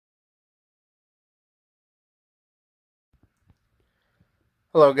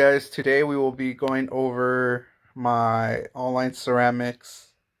Hello guys, today we will be going over my online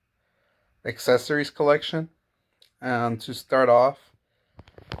ceramics accessories collection. And to start off,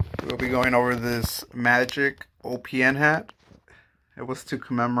 we'll be going over this Magic OPN hat. It was to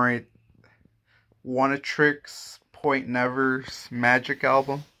commemorate Oneatrix Point Never's Magic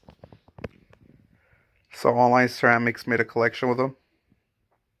album. So Online Ceramics made a collection with them.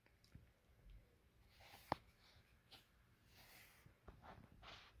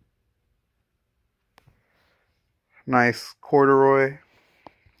 Nice corduroy,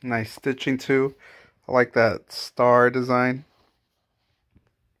 nice stitching too. I like that star design.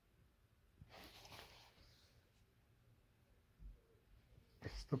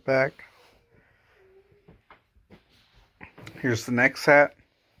 It's the back. Here's the next hat.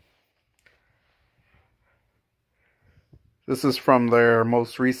 This is from their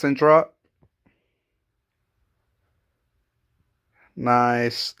most recent drop.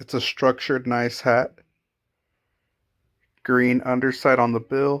 Nice. It's a structured, nice hat. Green underside on the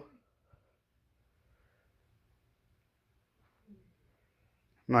bill.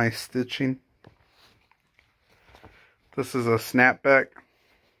 Nice stitching. This is a snapback.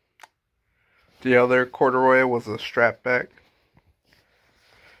 The other corduroy was a strapback.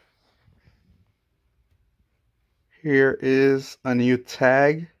 Here is a new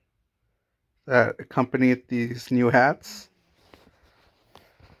tag that accompanied these new hats.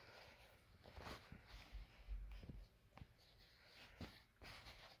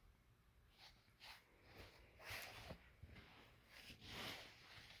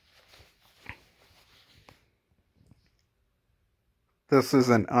 This is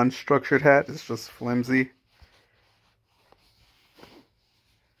an unstructured hat. It's just flimsy.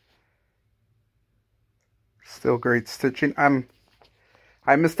 Still great stitching.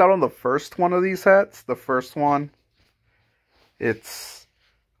 I missed out on the first one of these hats. The first one, it's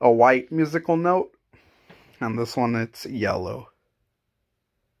a white musical note, and this one it's yellow.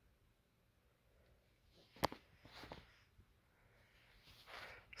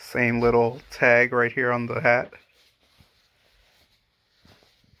 Same little tag right here on the hat.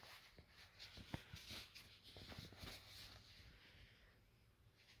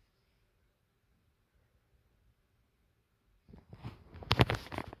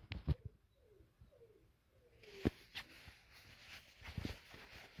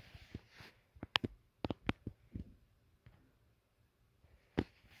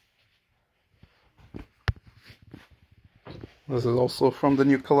 This is also from the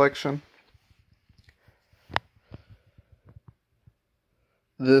new collection.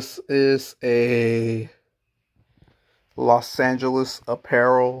 This is a Los Angeles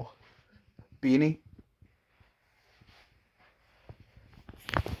apparel beanie.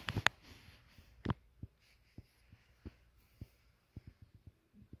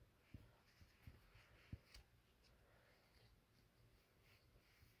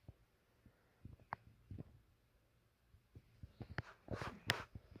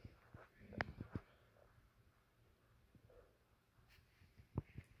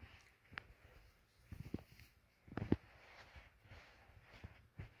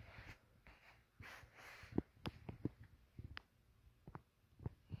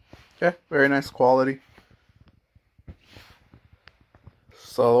 Yeah, very nice quality.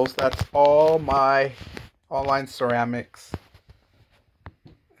 So that's all my online ceramics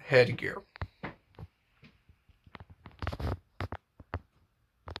headgear.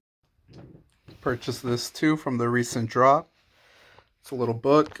 Purchased this too from the recent drop. It's a little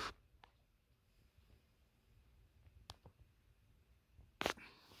book.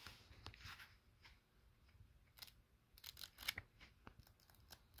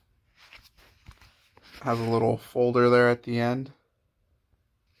 Has a little folder there at the end.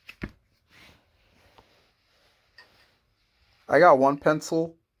 I got one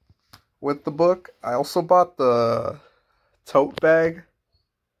pencil with the book. I also bought the tote bag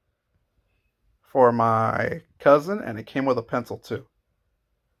for my cousin, and it came with a pencil too.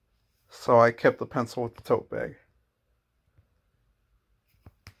 So I kept the pencil with the tote bag.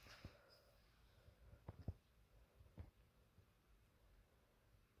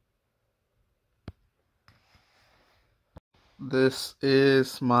 This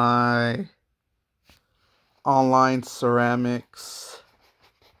is my online ceramics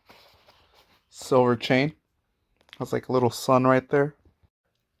silver chain. Has like a little sun right there.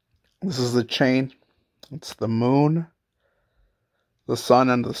 This is the chain. It's the moon, the sun,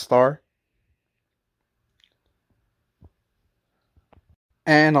 and the star.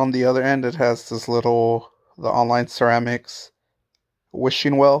 And on the other end, it has this little, the online ceramics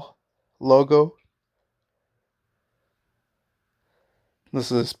wishing well logo.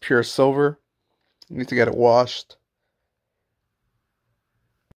 This is pure silver. You need to get it washed.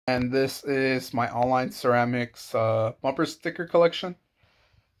 And this is my Online Ceramics bumper sticker collection.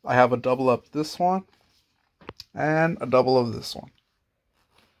 I have a double of this one and a double of this one,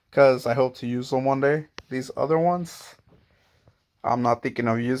 because I hope to use them one day. These other ones, I'm not thinking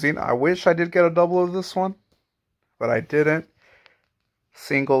of using. I wish I did get a double of this one, but I didn't.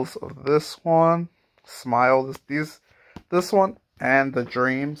 Singles of this one, Smile, this one, and the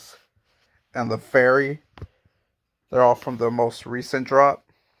Dreams, and the Fairy. They're all from the most recent drop.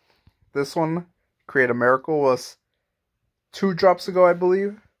 This one, Create a Miracle, was 2 drops ago, I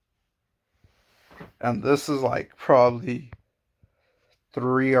believe. And this is like probably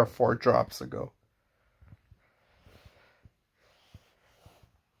 3 or 4 drops ago.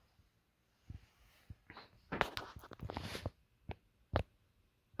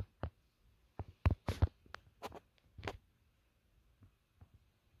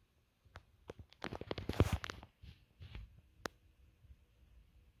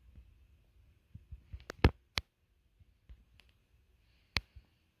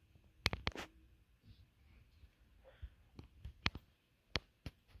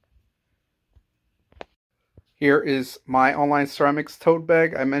 Here is my Online Ceramics tote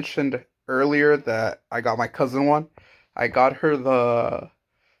bag. I mentioned earlier that I got my cousin one. I got her the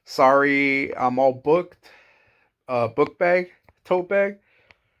Sorry I'm All Booked book bag, tote bag.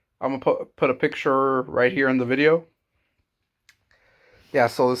 I'm gonna put a picture right here in the video. Yeah,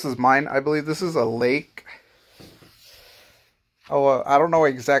 so this is mine. I believe this is a lake. Oh, I don't know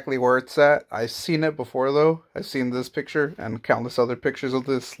exactly where it's at. I've seen it before though. I've seen this picture and countless other pictures of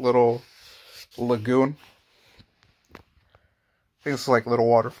this little lagoon. I think it's like a little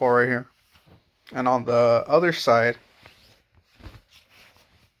waterfall right here. And on the other side,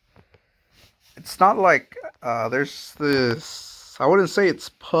 it's not like, there's this, I wouldn't say it's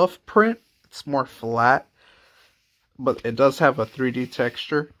puff print. It's more flat. But it does have a 3D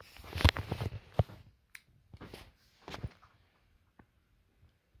texture.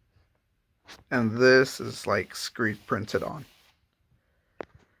 And this is like screen printed on.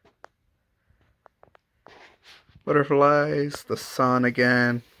 Butterflies, the sun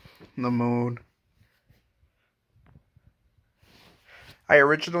again, the moon. I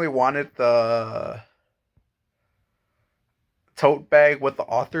originally wanted the tote bag with the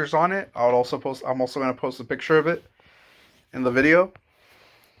authors on it. I'm also gonna post a picture of it in the video.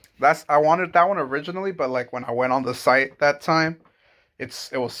 I wanted that one originally, but like when I went on the site that time, it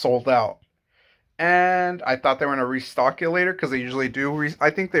was sold out. And I thought they were gonna restock it later, because they usually do.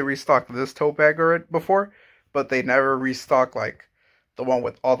 I think they restocked this tote bag already before, but they never restock like the one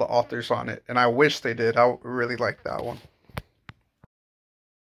with all the authors on it. And I wish they did. I really like that one.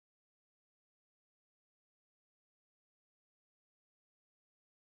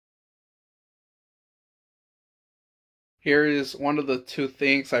 Here is one of the 2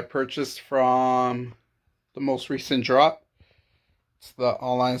 things I purchased from the most recent drop. It's the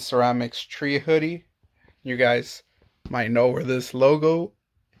Online Ceramics tree hoodie. You guys might know where this logo,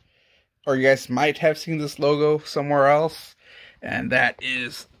 or you guys might have seen this logo somewhere else. And that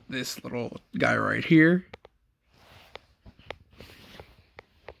is this little guy right here.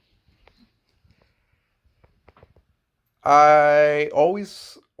 I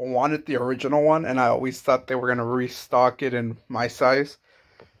always wanted the original one, and I always thought they were going to restock it in my size.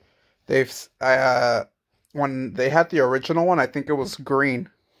 When they had the original one, I think it was green,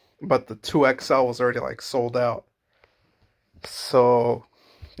 but the 2XL was already like sold out. So,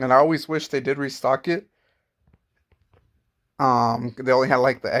 and I always wish they did restock it. They only had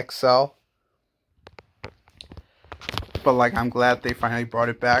like the XL. But like, I'm glad they finally brought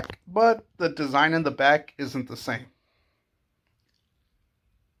it back. But the design in the back isn't the same.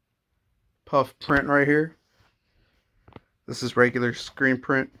 Puff print right here. This is regular screen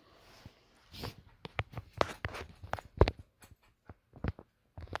print.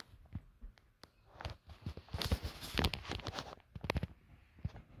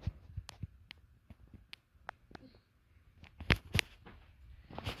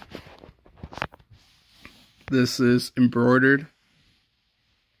 This is embroidered.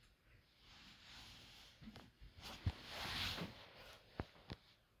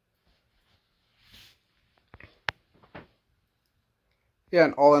 Yeah,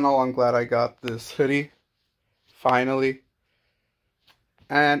 and all in all, I'm glad I got this hoodie. Finally.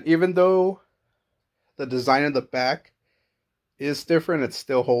 And even though the design in the back is different, it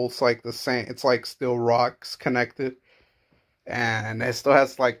still holds like the same. It's like still rocks connected. And it still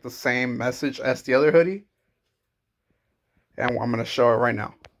has like the same message as the other hoodie. And I'm going to show it right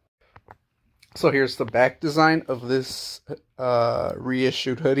now. So here's the back design of this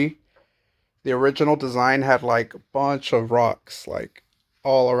reissued hoodie. The original design had like a bunch of rocks like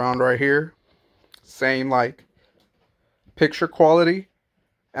all around right here. Same like picture quality.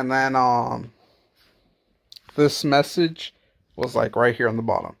 And then this message was like right here on the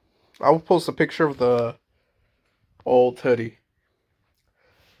bottom. I will post a picture of the old hoodie.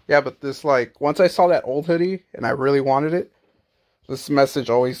 Yeah, but this like once I saw that old hoodie and I really wanted it, this message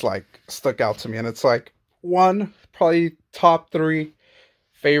always like stuck out to me, and it's like one probably top 3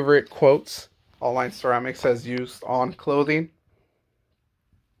 favorite quotes All-Line Ceramics has used on clothing.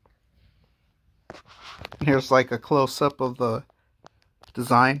 Here's like a close-up of the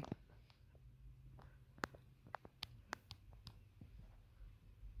design.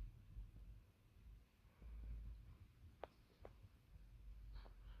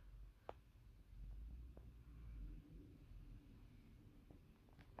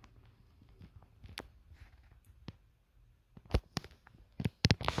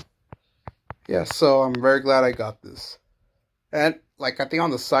 Yeah, so I'm very glad I got this. And like I think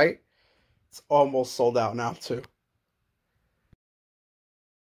on the site, it's almost sold out now too.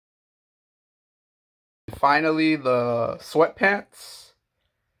 Finally, the sweatpants.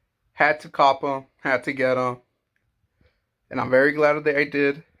 Had to cop them, had to get them. And I'm very glad that I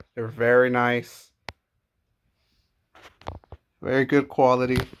did. They're very nice. Very good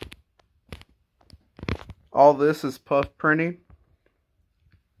quality. All this is puff printing.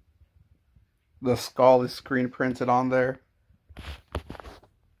 The skull is screen printed on there.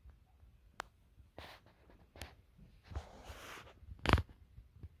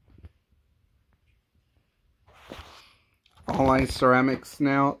 All-Line Ceramics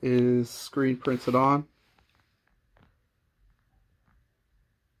now is screen printed on.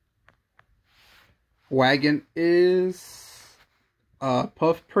 Wagon is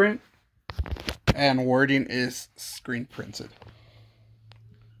puff print, and wording is screen printed.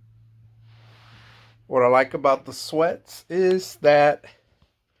 What I like about the sweats is that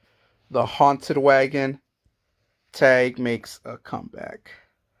the Haunted Wagon tag makes a comeback.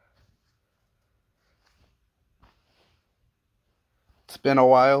 It's been a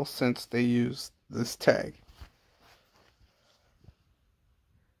while since they used this tag.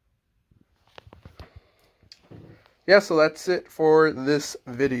 Yeah, so that's it for this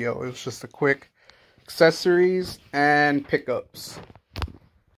video. It was just a quick accessories and pickups.